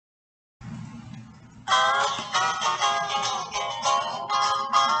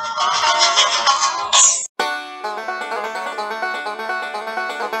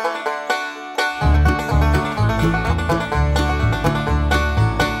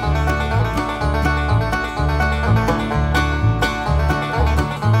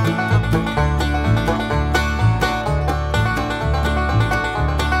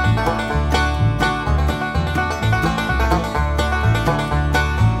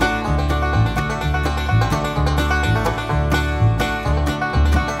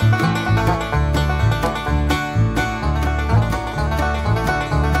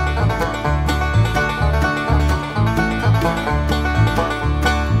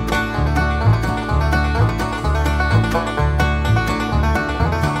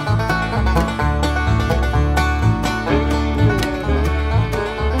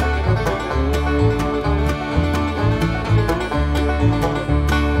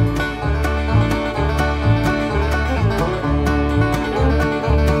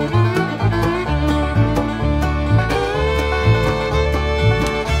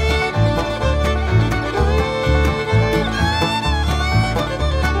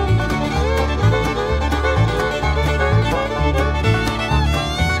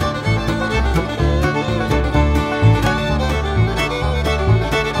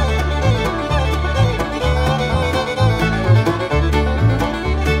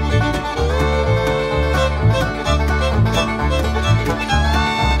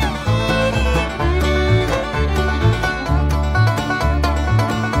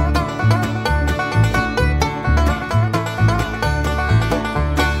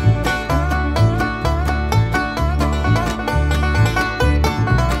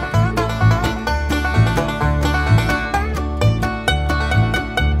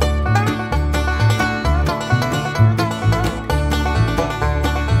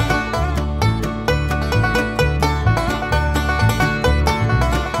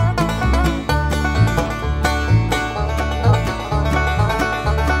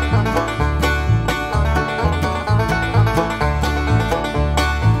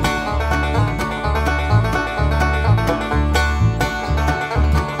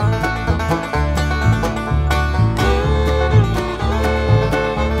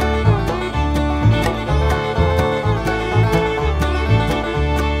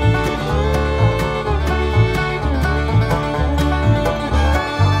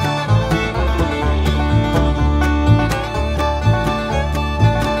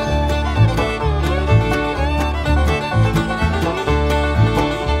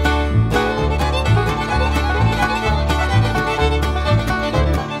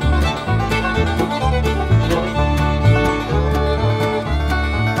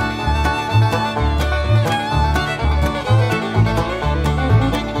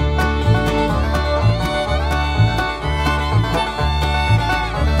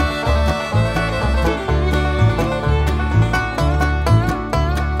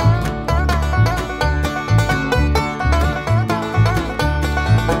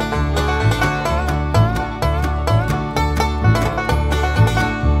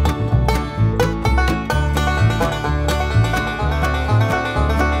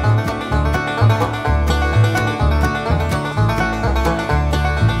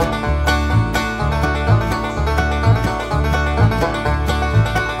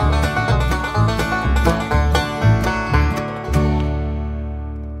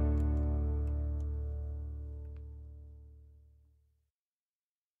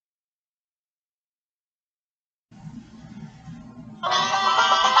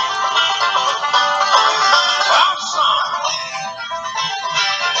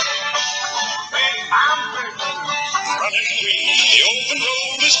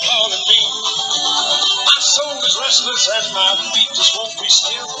restless as my feet just won't be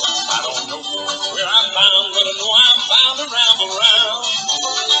still. I don't know where I'm bound, but I know I'm bound to ramble round.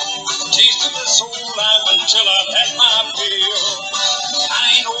 Tasting this old life until I've had my fill.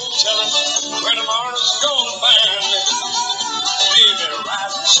 I ain't no telling where tomorrow's gonna find me. Maybe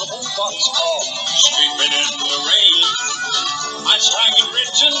riding some old boxcar, screaming in the rain. I striking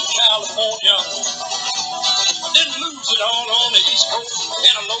rich in California. I didn't lose it all on the East Coast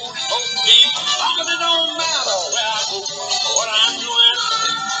in a loaded boat game. But it don't matter where I go or what I'm doing,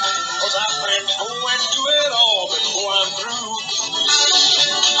 'cause I plan to go and do it all before I'm through.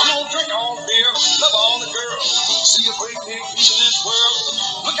 I'm gonna drink all the beer, love all the girls, see a great big piece of this world.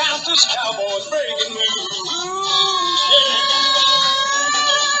 Look out, this cowboy's breaking news. Yeah.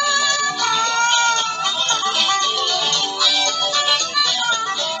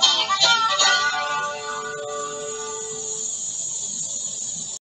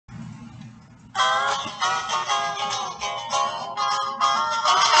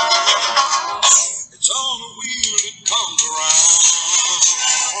 It's on the wheel, it comes around,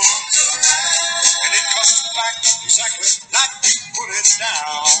 and it comes back exactly like you put it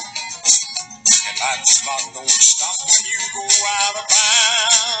down. And life's clock don't stop when you go out of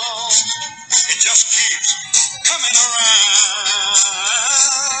bounds. It just keeps coming around.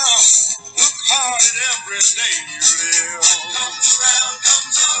 Look hard at every day you live. Comes around,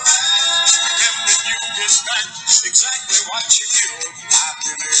 comes around. Remember you get back exactly what you give. I've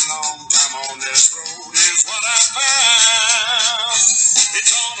been a long time on this road is what I found.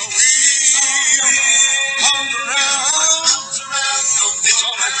 It's on a wheel, comes around. It's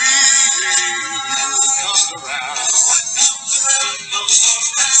on a wheel, comes around.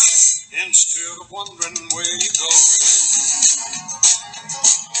 Instead of wondering where you're going,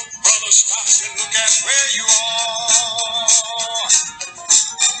 brother, stop and look at where you are.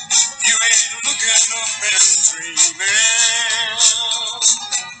 You ain't looking up and dreaming.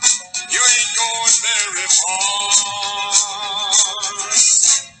 You ain't going very far,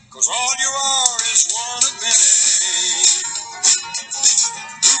 'cause all you are is one of many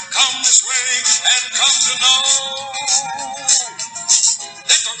who come this way and come to know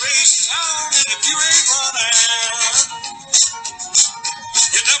that the race is on, and if you ain't running,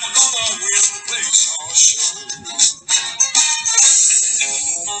 you're never gonna win the place or show.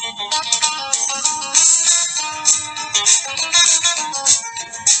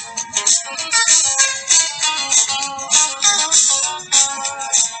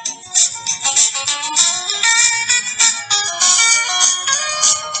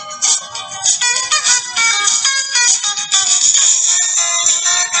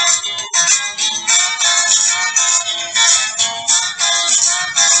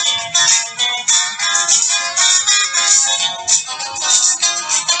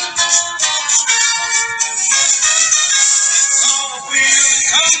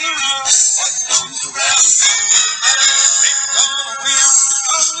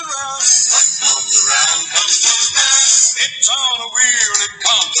 It's on a wheel, it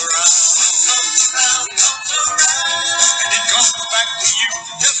comes around, and it comes back to you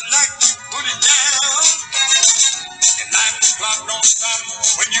just like you put it down. And life's clock don't stop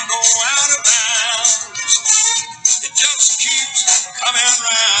when you go out of bounds. It just keeps coming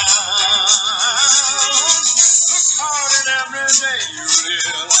round. Look hard at every day you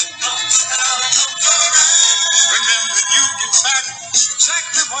live. Remember, you get back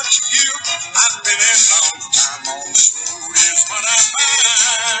exactly what you give. I've been a long time on this road is what I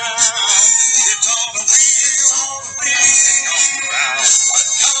found. It's on a wheel, it comes around. What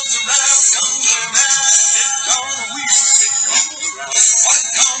comes around, comes around. It's on a wheel, it comes around. What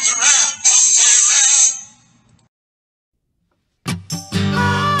comes around, comes around.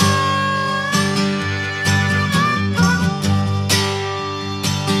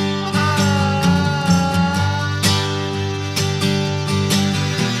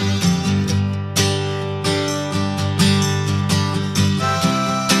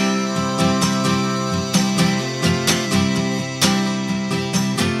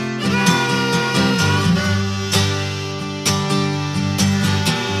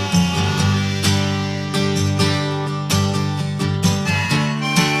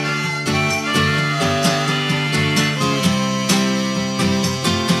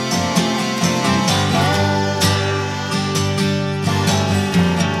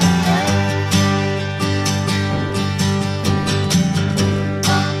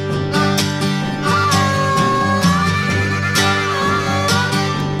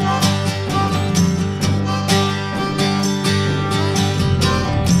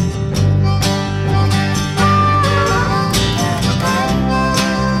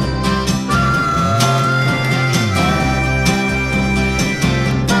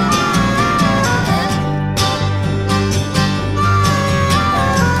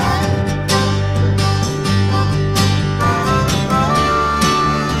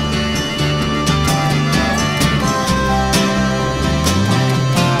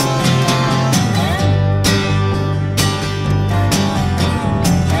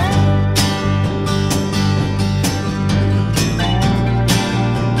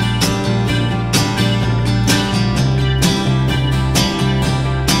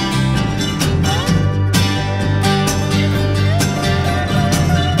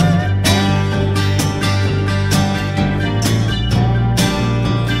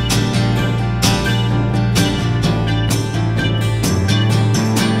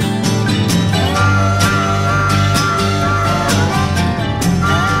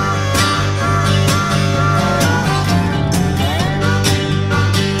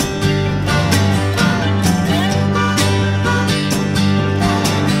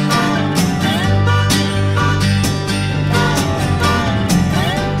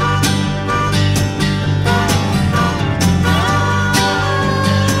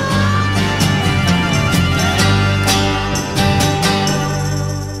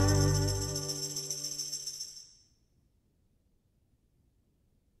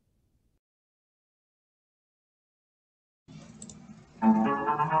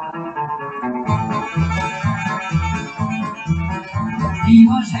 He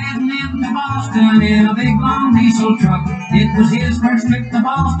was heading into Boston in a big long diesel truck. It was his first trip to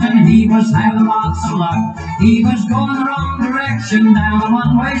Boston, he was having lots of luck. He was going the wrong direction down a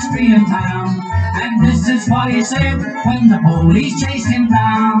one-way street in town, and this is what he said when the police chased him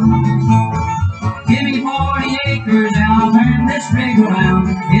down. Give me 40 acres and I'll turn this rig around.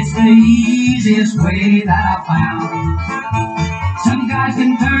 It's the easiest way that I found. Some guys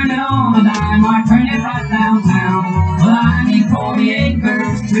can turn it on a dime or turn it right downtown, but I need 40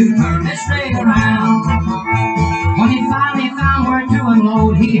 acres to turn this rig around. When he finally found where to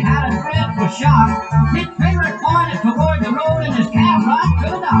unload, he had a dreadful shock. His finger pointed toward the road and his cab right to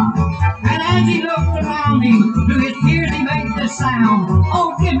the dock. And as he looked around him, through his tears he made this sound: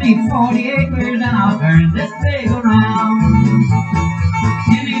 oh, give me 40 acres and I'll turn this rig around.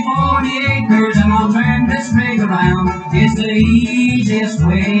 Give me 40 acres and I'll turn this rig around. It's the easiest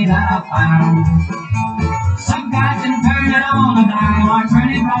way that I found. Some guys can turn it on a dime or turn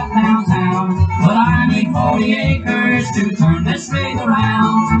it right downtown, but I need 40 acres to turn this rig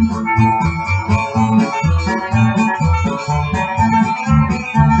around.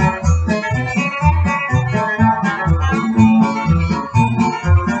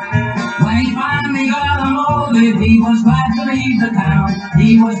 He was glad to leave the town.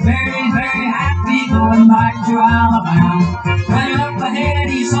 He was very, very happy going back to Alabama. Right up ahead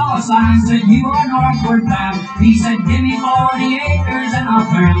he saw a sign said, "You are northward bound." He said, "Give me 40 acres and I'll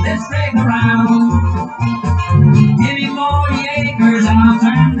turn this rig around. Give me 40 acres and I'll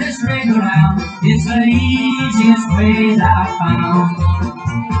turn this rig around. It's the easiest way that I found."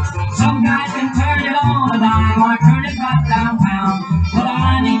 Some guys can turn it on a dime or turn it right downtown, but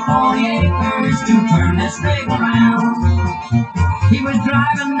I need 40 acres to turn this rig around. He was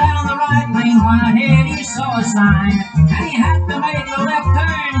driving down the right lane when ahead he saw a sign, and he had to make a left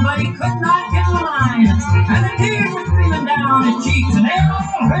turn, but he could not get the line. And the tears were streaming down his cheeks, and they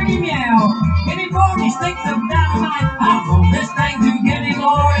all heard him yell, "Give me 40 sticks of dynamite, I'll pull this thing to give me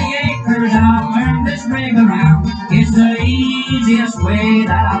 40 acres, and I'll turn this rig around. It's the easiest way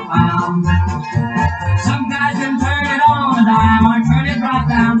that I found." Some guys can turn it on a dime or turn it right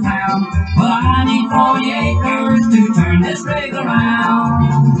downtown, but I need 40 acres to turn this rig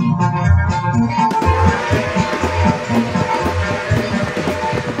around.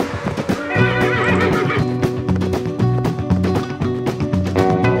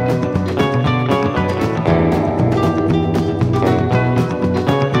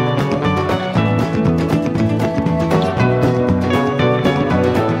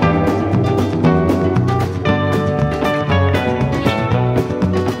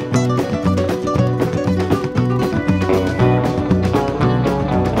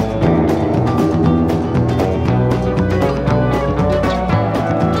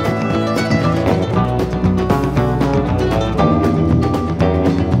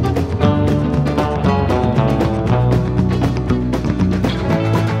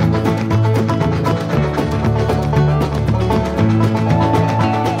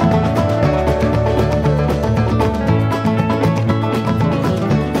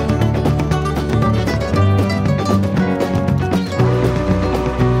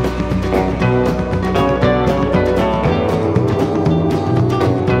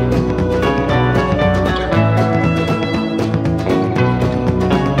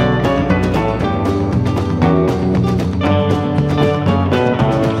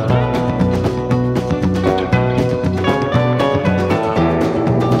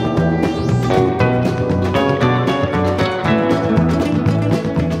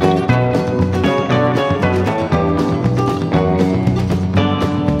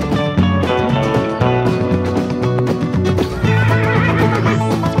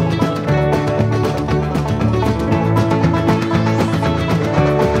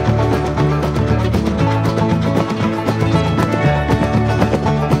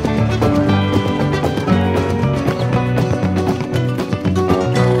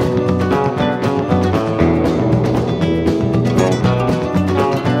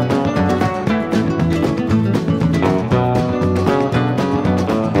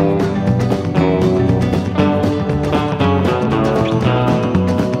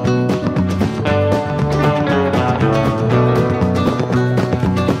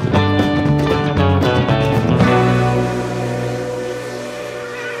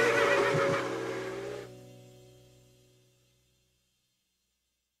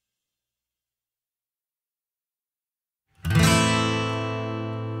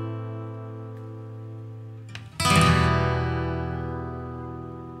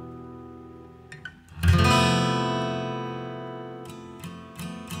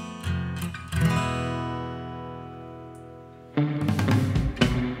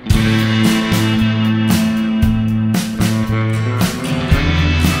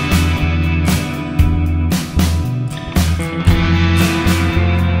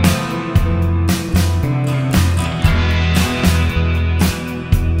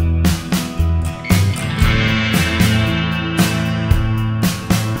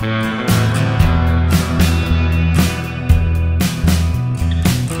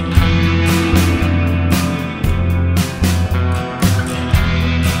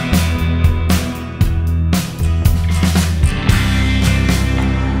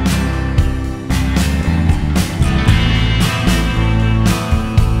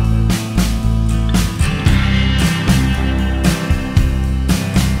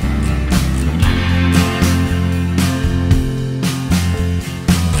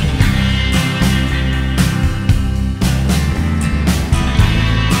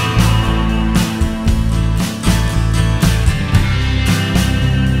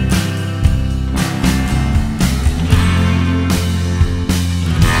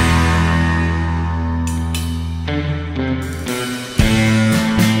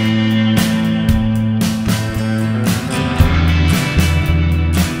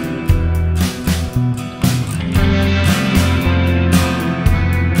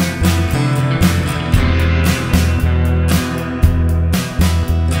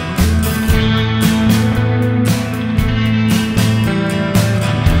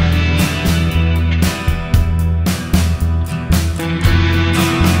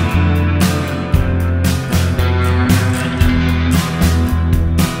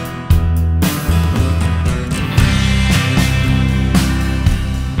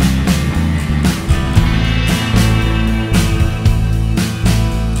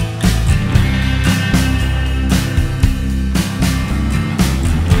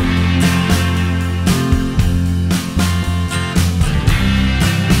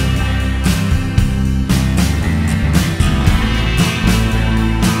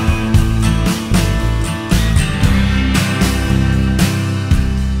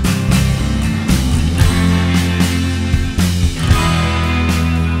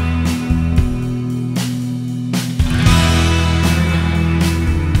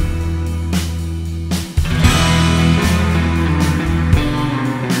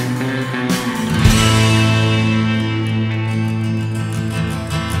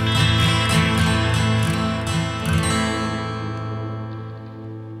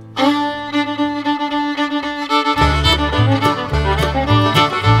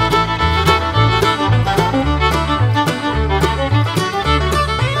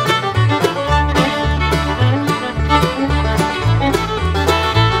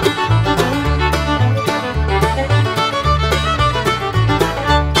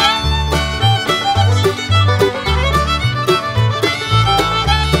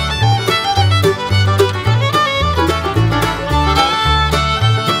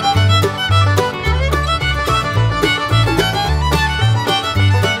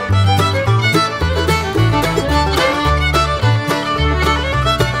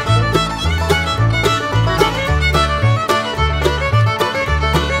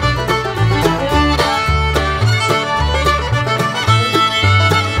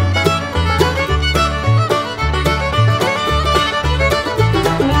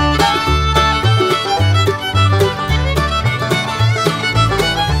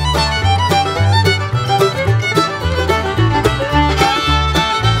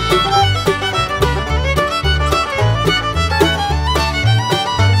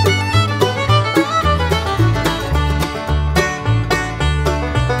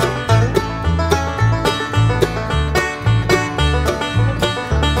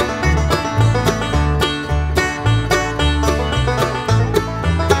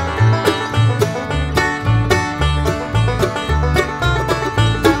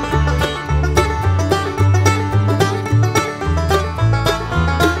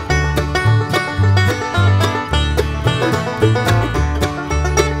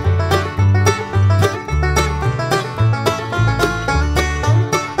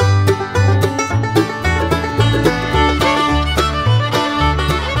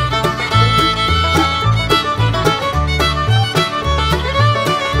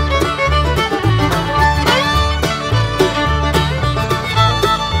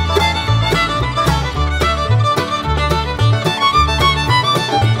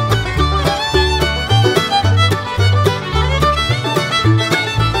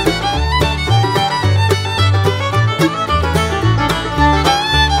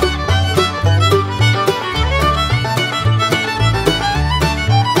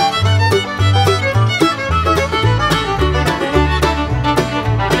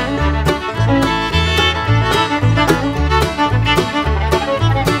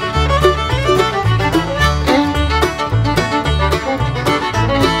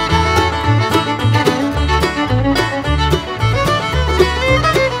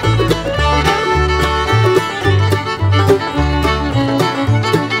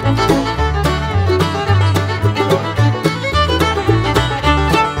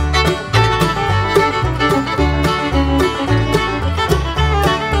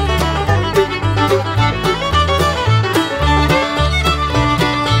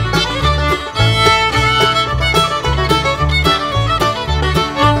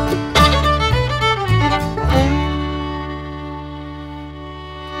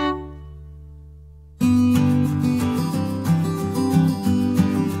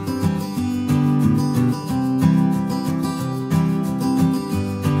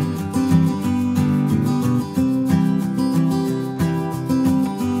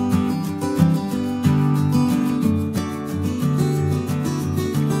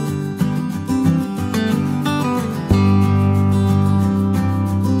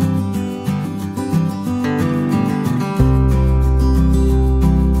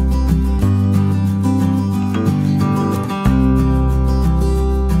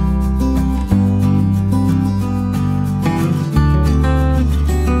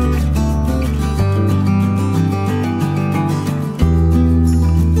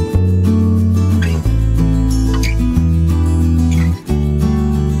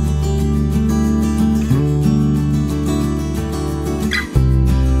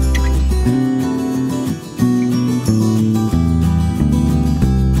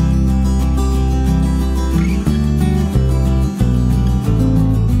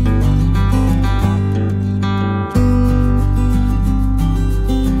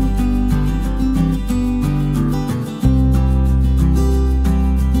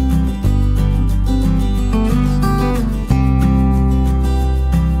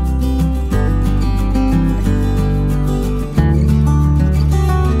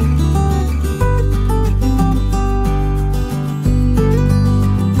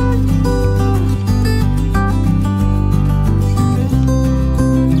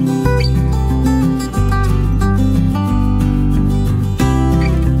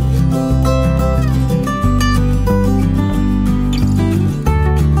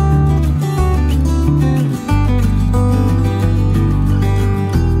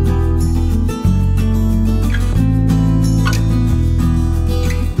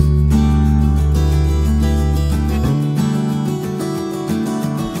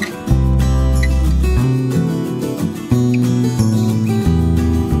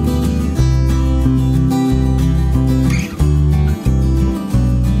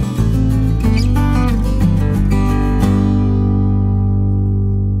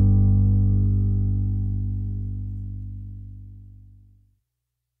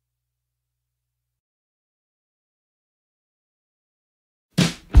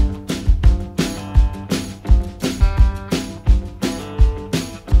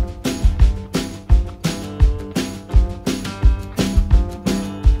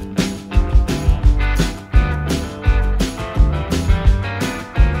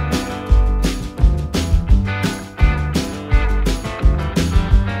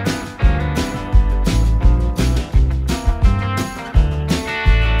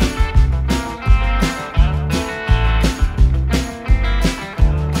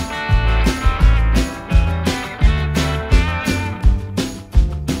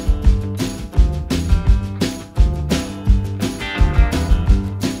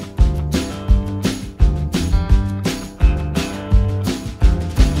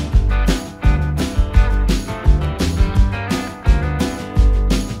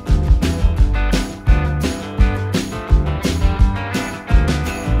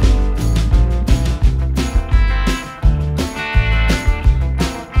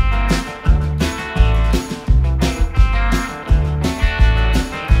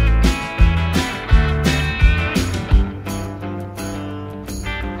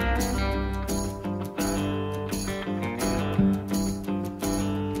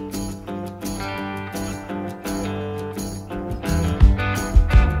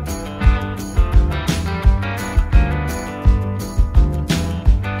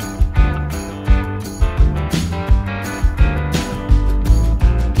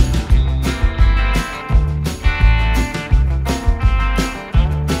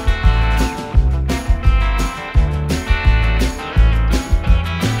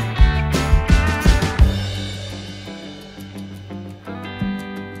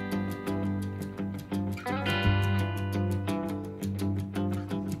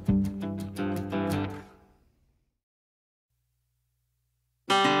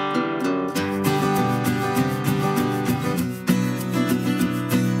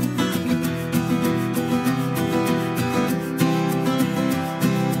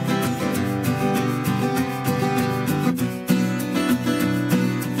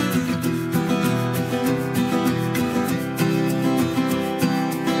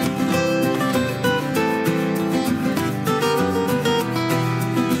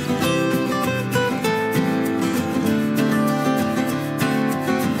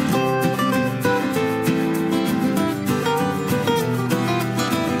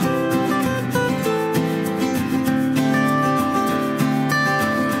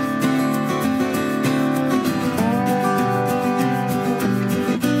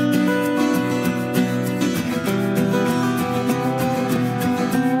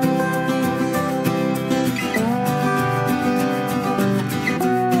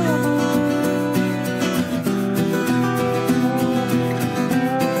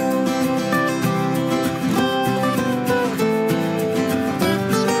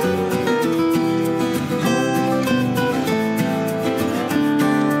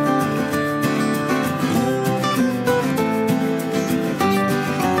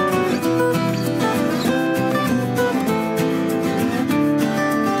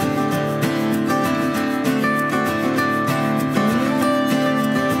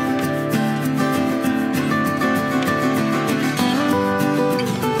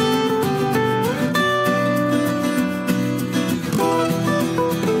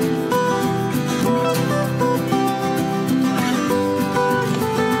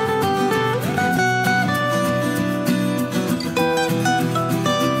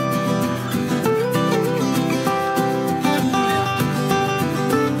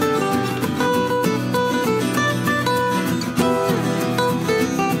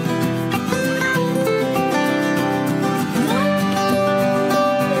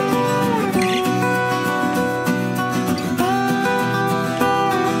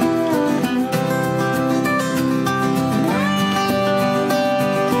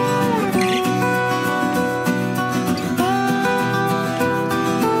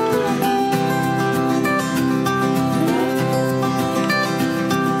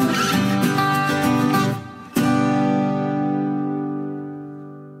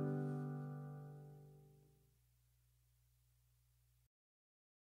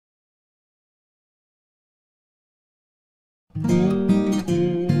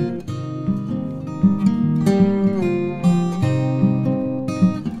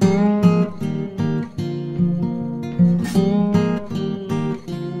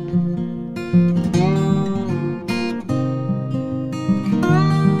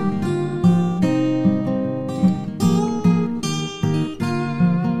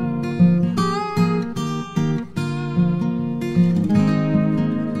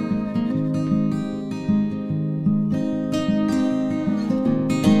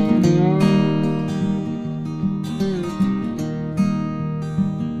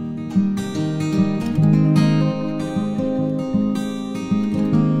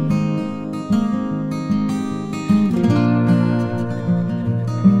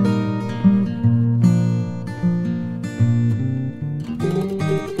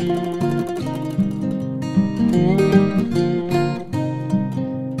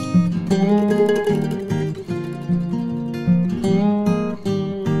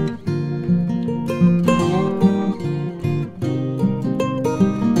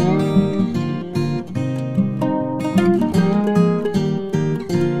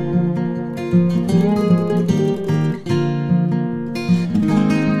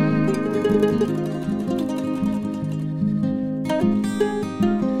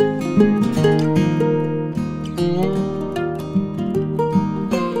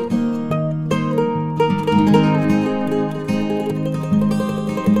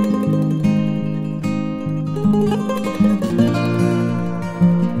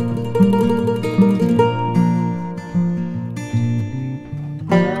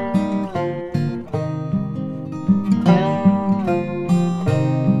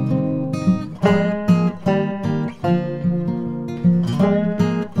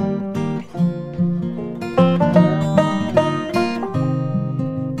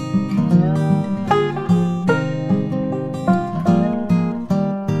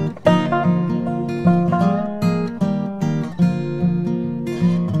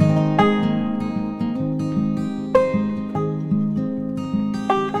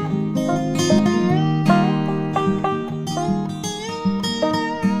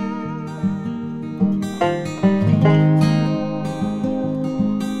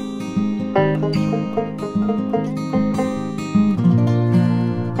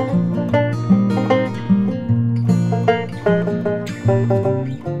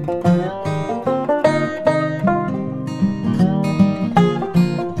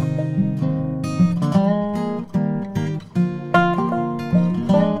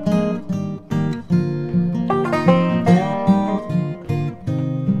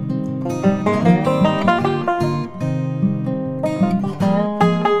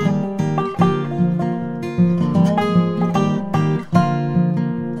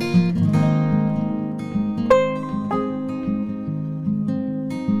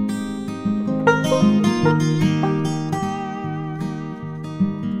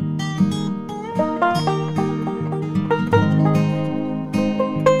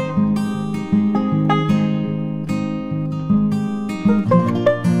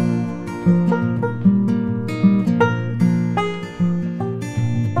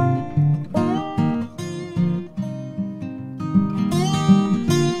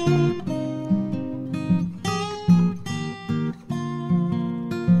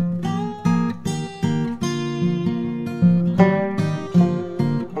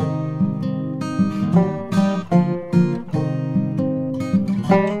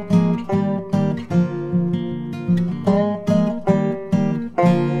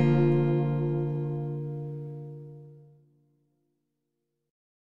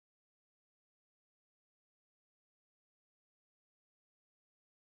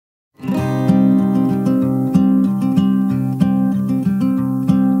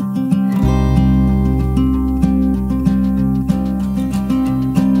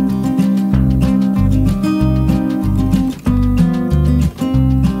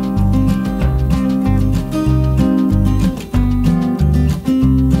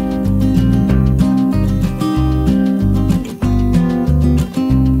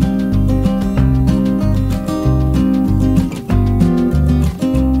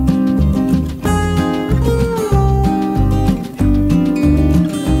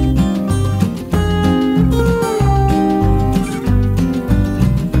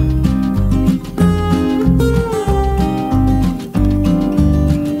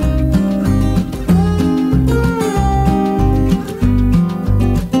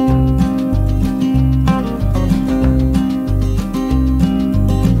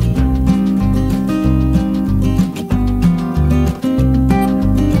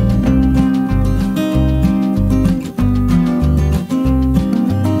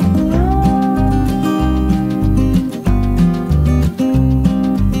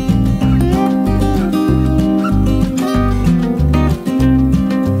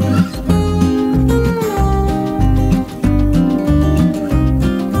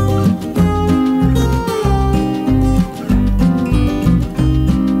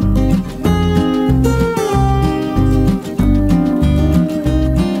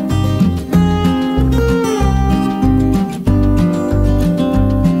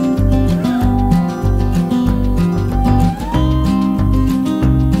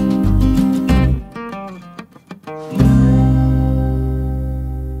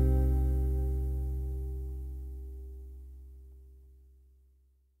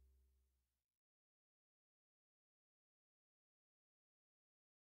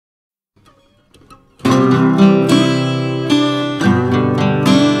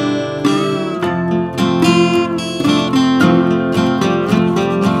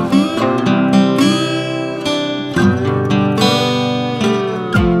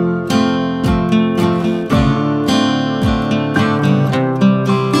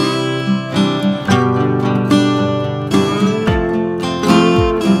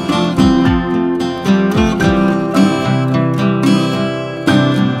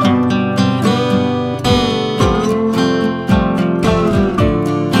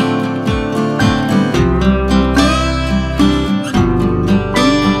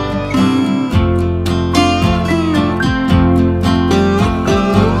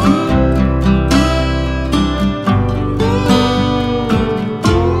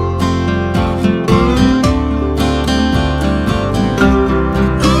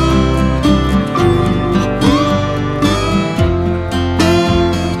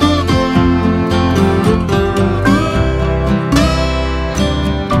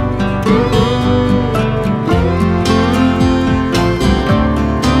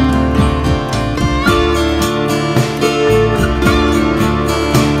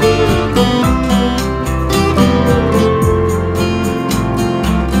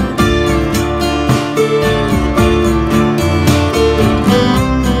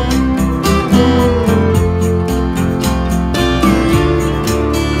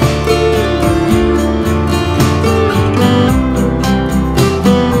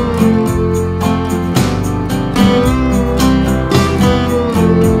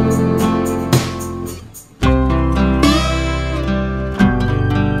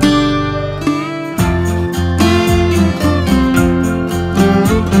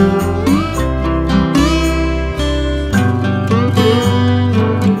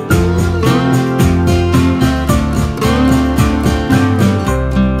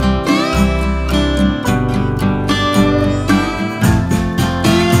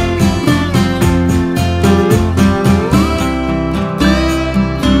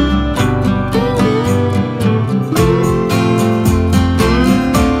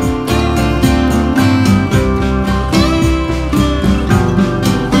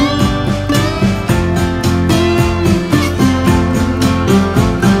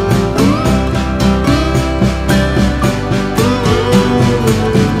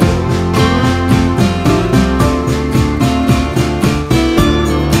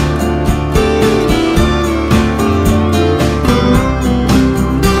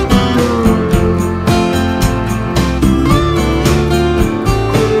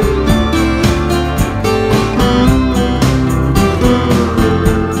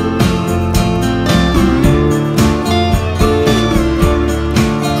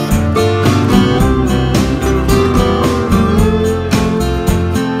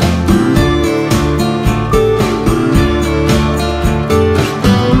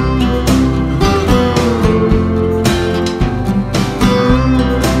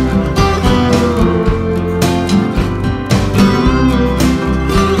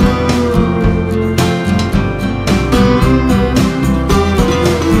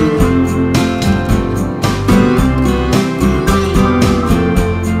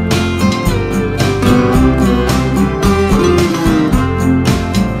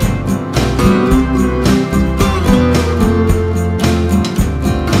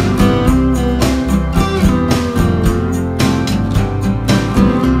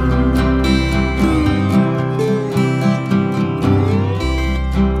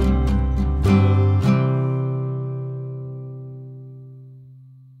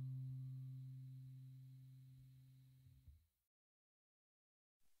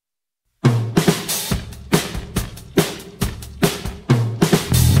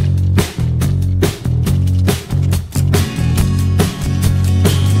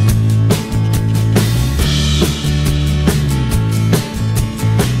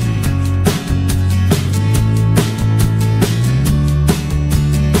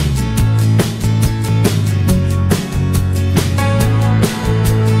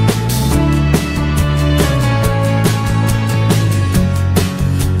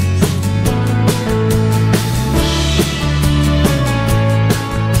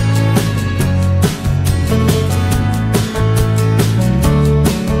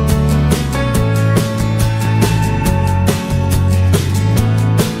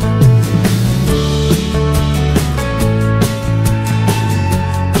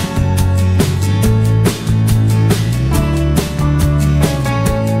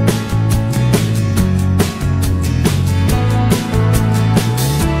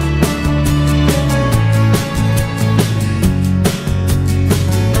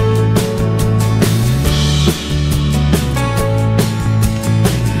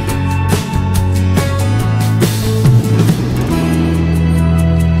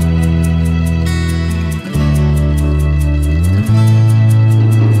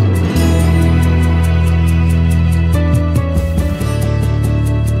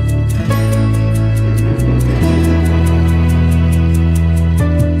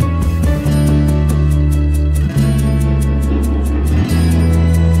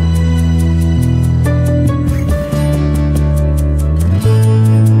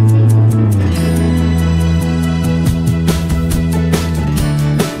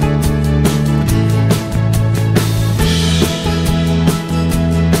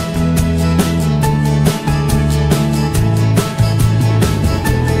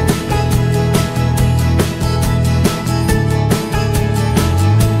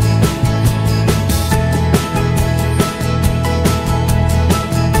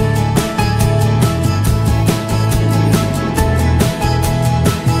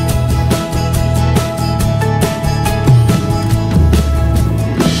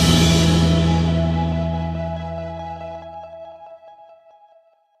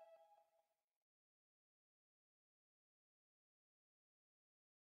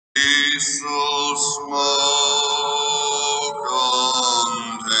 diesel smoke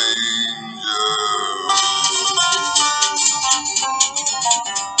on danger.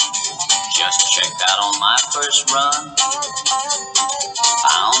 Just checked out on my first run.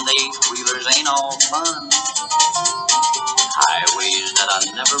 Found 8-wheelers ain't all fun. Highways that I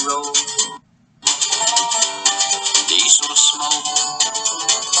never rode. Diesel smoke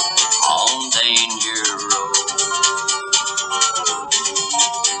on Danger Road.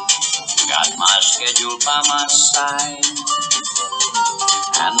 Got my schedule by my side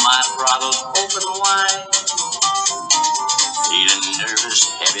and my throttle open wide. Feeling nervous,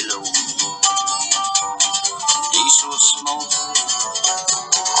 heavy load. Diesel smoke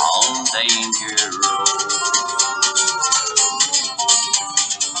on Danger Road.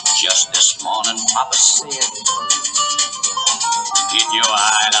 Just this morning, Papa said, get your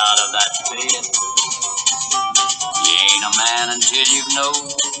hide out of that bed. You ain't a man until you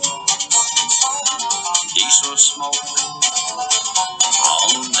know diesel smoke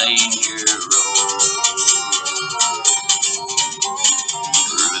on Danger Road.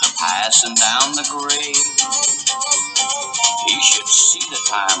 Through the pass and down the grade, he should see the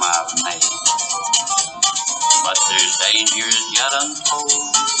time I've made. But there's dangers yet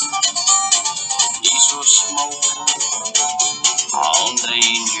untold. Diesel smoke on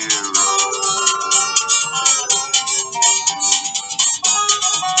Danger Road.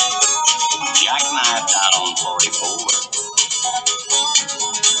 Jackknifed out on 44.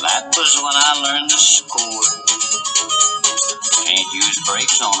 That was when I learned the score. Can't use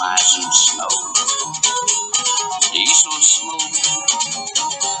brakes on ice and snow. Diesel smoke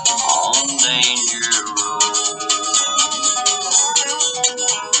on Danger Road.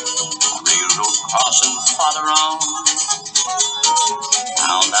 Railroad crossing farther on.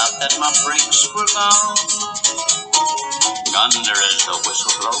 Found out that my brakes were gone. Gunned her as the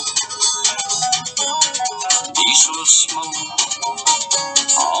whistle blow. Diesel smoke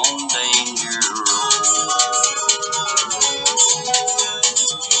on Danger Road.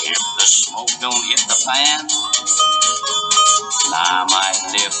 If the smoke don't hit the fan, I might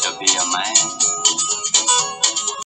live to be a man.